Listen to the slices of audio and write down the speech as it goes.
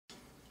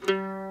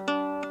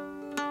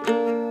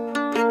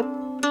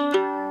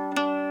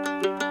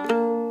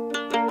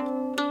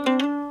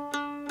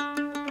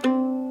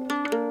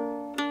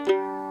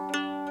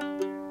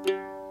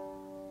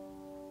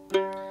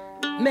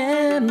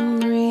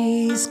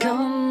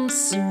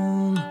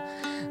soon,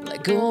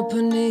 like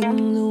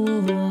opening the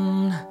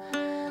wound.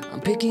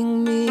 I'm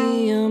picking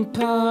me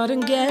apart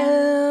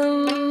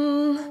again.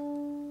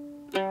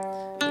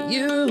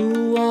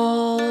 You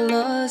all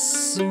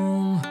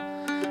assume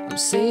I'm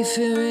safe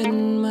here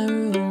in my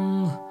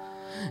room,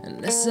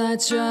 unless I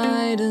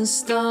try to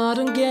start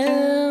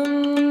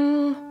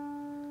again.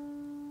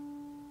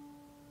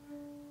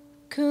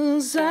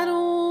 'Cause I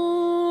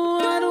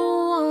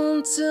don't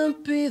want to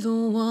be the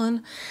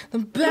one the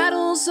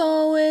battles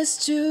always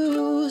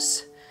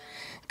choose.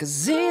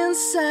 'Cause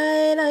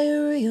inside I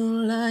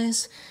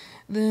realize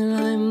that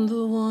I'm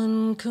the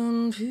one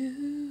confused.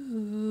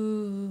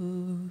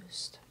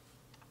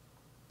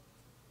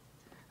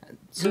 I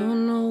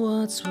don't know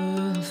what's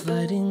worth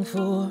fighting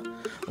for,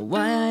 or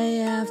why I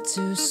have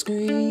to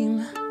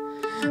scream.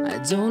 I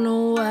don't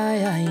know why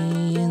I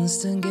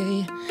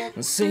instigate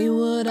and say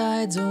what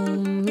I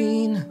don't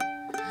mean.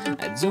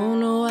 I don't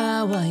know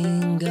how I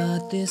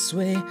got this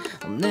way.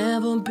 I'll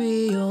never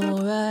be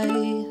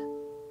alright.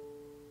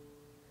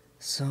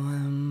 So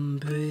I'm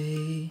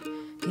breaking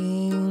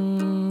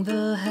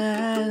the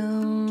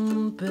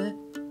habit,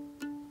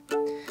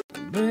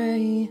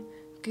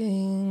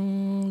 breaking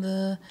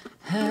the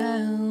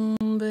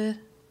habit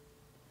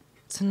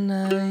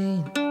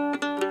tonight.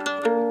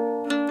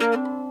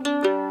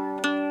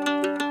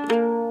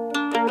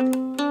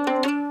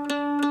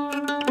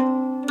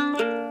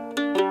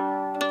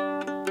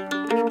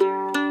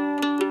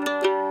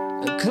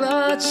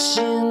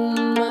 Clutching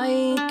my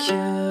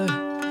cure,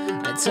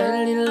 I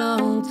tightly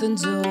locked the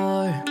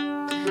door.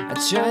 I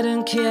try to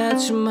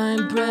catch my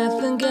breath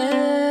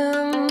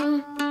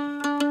again.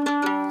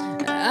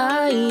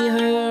 I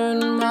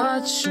heard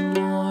much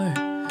more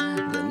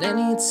than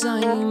any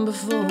time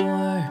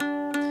before.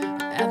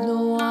 I have no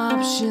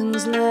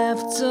options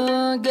left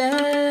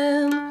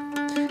again.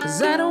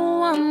 'Cause I don't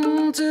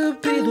want to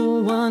be the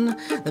one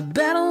the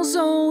battles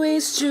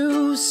always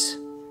choose.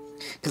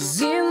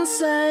 'Cause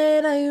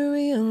inside I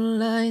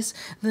realize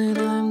that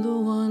I'm the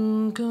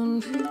one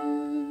confused.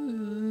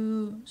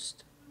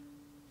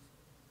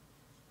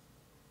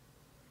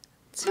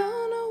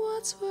 Don't know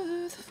what's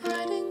worth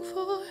fighting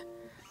for,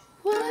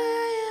 why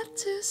I have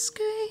to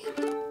scream.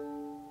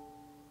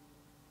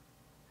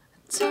 I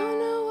don't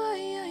know why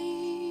I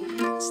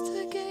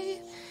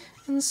instigate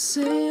and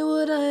say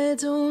what I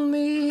don't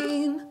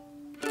mean.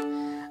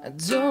 I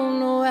don't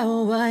know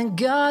how I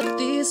got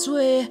this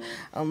way.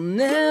 I'll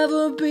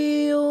never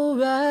be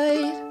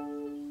alright.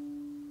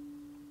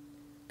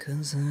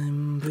 'Cause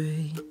I'm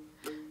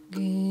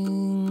breaking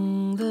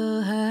the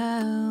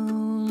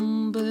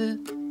habit.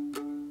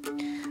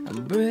 I'm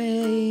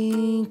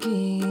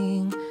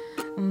breaking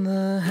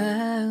the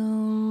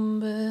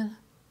habit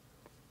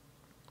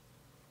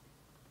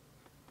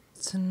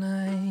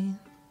tonight.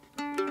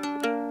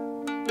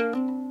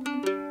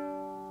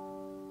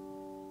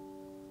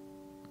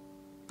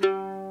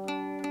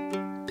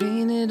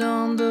 Painted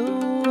on the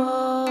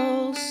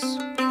walls,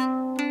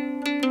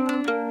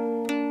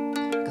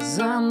 'cause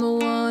I'm the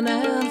one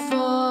at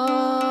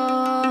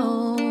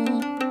fault.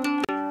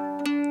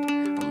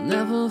 I'll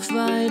never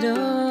fight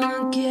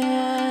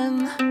again.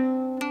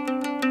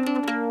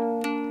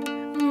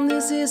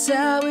 This is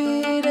how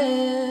it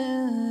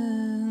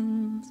ends.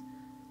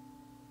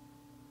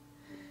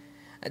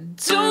 I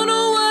don't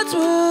know what's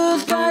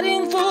worth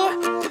fighting for,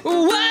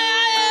 why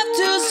I have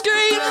to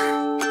scream.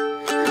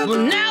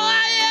 But now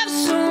I have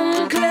some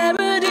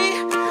clarity.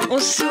 I'll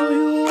show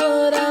you